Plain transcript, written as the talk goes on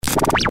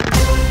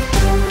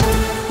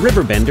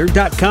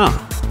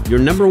Riverbender.com, your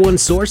number one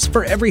source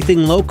for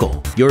everything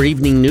local. Your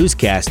evening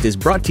newscast is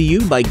brought to you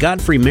by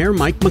Godfrey Mayor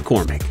Mike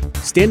McCormick,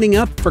 standing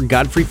up for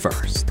Godfrey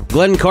first.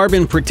 Glen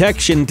Carbon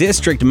Protection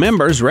District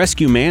members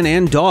rescue man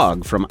and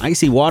dog from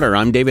icy water.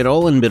 I'm David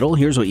Olenbittle.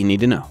 Here's what you need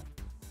to know.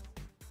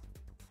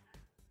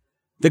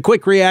 The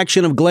quick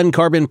reaction of Glen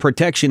Carbon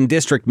Protection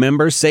District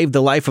members saved the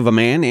life of a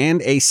man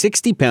and a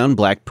 60-pound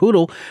black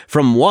poodle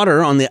from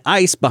water on the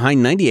ice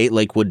behind 98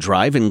 Lakewood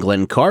Drive in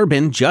Glen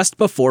Carbon just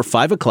before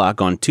 5 o'clock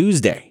on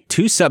Tuesday.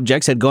 Two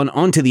subjects had gone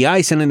onto the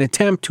ice in an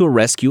attempt to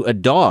rescue a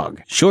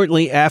dog.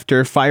 Shortly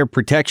after fire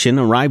protection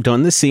arrived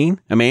on the scene,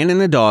 a man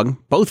and a dog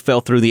both fell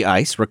through the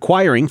ice,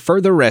 requiring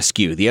further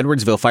rescue. The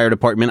Edwardsville Fire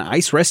Department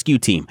Ice Rescue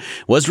Team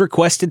was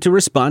requested to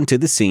respond to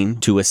the scene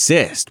to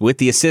assist. With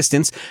the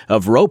assistance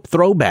of rope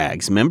throw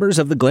bags, members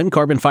of the Glen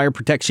Carbon Fire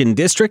Protection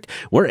District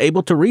were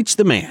able to reach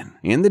the man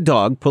and the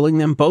dog, pulling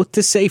them both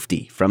to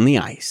safety from the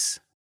ice.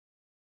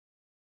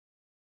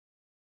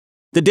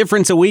 The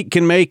difference a week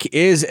can make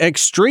is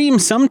extreme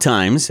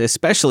sometimes,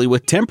 especially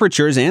with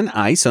temperatures and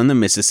ice on the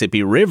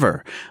Mississippi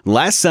River.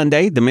 Last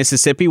Sunday, the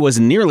Mississippi was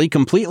nearly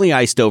completely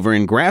iced over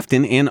in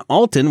Grafton and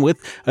Alton with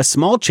a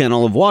small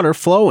channel of water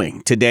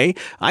flowing. Today,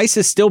 ice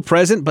is still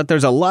present, but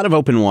there's a lot of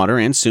open water,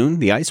 and soon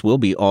the ice will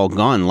be all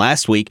gone.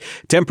 Last week,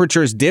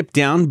 temperatures dipped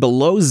down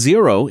below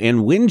zero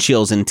and wind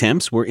chills and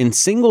temps were in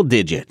single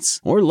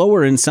digits or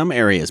lower in some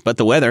areas, but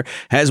the weather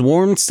has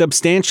warmed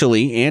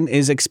substantially and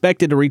is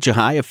expected to reach a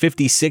high of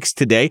 56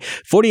 today,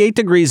 48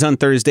 degrees on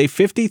Thursday,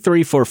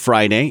 53 for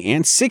Friday,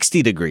 and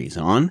 60 degrees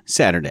on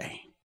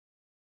Saturday.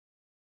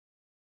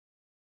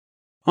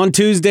 On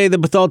Tuesday, the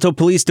Bethalto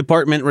Police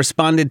Department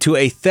responded to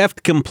a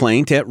theft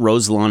complaint at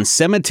Roselawn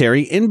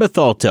Cemetery in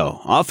Bethalto.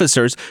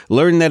 Officers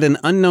learned that an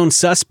unknown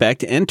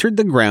suspect entered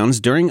the grounds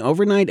during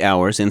overnight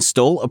hours and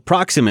stole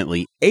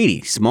approximately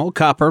 80 small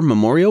copper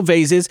memorial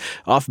vases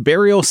off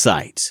burial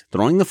sites,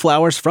 throwing the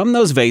flowers from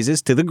those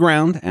vases to the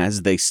ground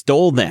as they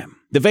stole them.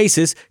 The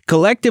vases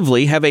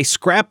collectively have a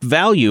scrap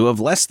value of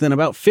less than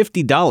about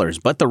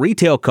 $50, but the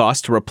retail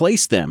cost to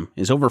replace them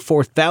is over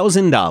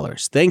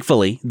 $4,000.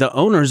 Thankfully, the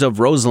owners of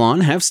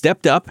Roselawn have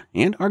stepped up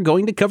and are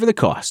going to cover the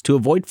cost to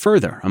avoid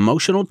further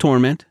emotional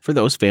torment for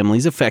those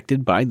families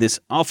affected by this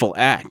awful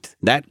act.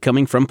 That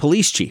coming from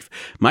Police Chief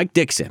Mike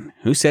Dixon,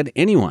 who said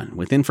anyone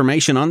with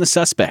information on the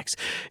suspects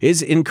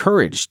is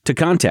encouraged to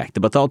contact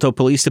the Bethalto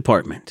Police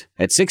Department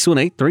at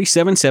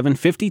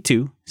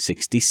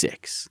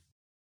 618-377-5266.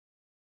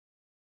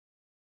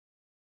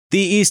 The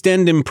East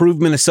End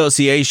Improvement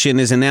Association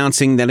is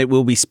announcing that it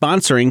will be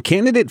sponsoring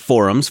candidate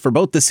forums for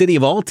both the City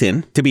of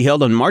Alton to be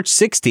held on March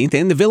 16th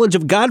and the Village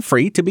of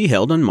Godfrey to be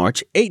held on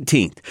March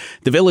 18th.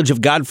 The Village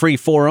of Godfrey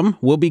Forum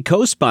will be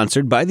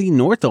co-sponsored by the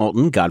North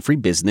Alton Godfrey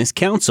Business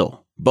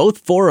Council.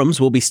 Both forums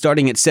will be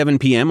starting at 7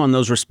 p.m. on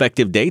those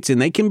respective dates,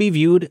 and they can be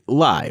viewed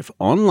live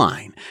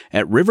online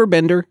at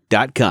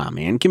riverbender.com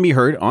and can be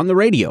heard on the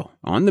radio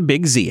on the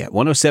Big Z at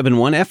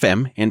 107.1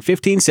 FM and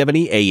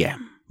 1570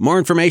 AM. More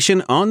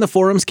information on the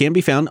forums can be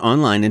found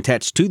online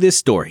attached to this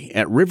story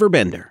at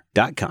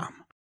riverbender.com.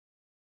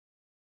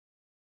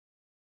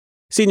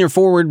 Senior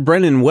forward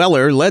Brennan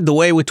Weller led the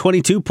way with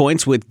 22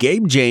 points, with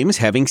Gabe James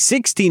having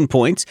 16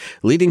 points,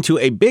 leading to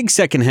a big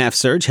second-half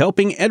surge,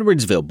 helping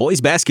Edwardsville boys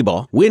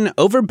basketball win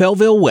over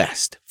Belleville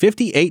West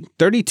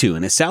 58-32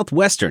 in a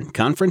Southwestern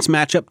Conference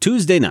matchup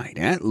Tuesday night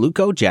at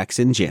Luco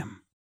Jackson Gym.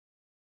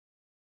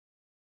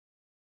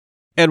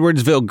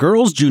 Edwardsville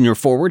girls junior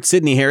forward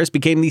Sydney Harris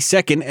became the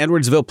second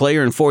Edwardsville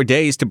player in 4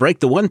 days to break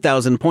the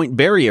 1,000-point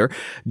barrier,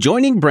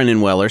 joining Brennan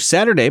Weller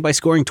Saturday by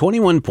scoring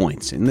 21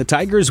 points in the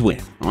Tigers'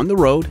 win on the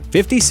road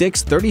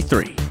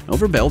 56-33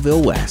 over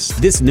Belleville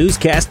West. This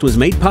newscast was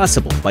made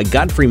possible by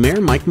Godfrey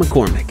Mayor Mike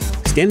McCormick,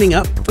 standing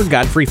up for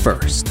Godfrey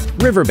first.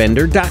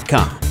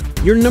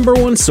 Riverbender.com, your number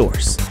one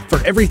source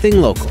for everything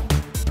local.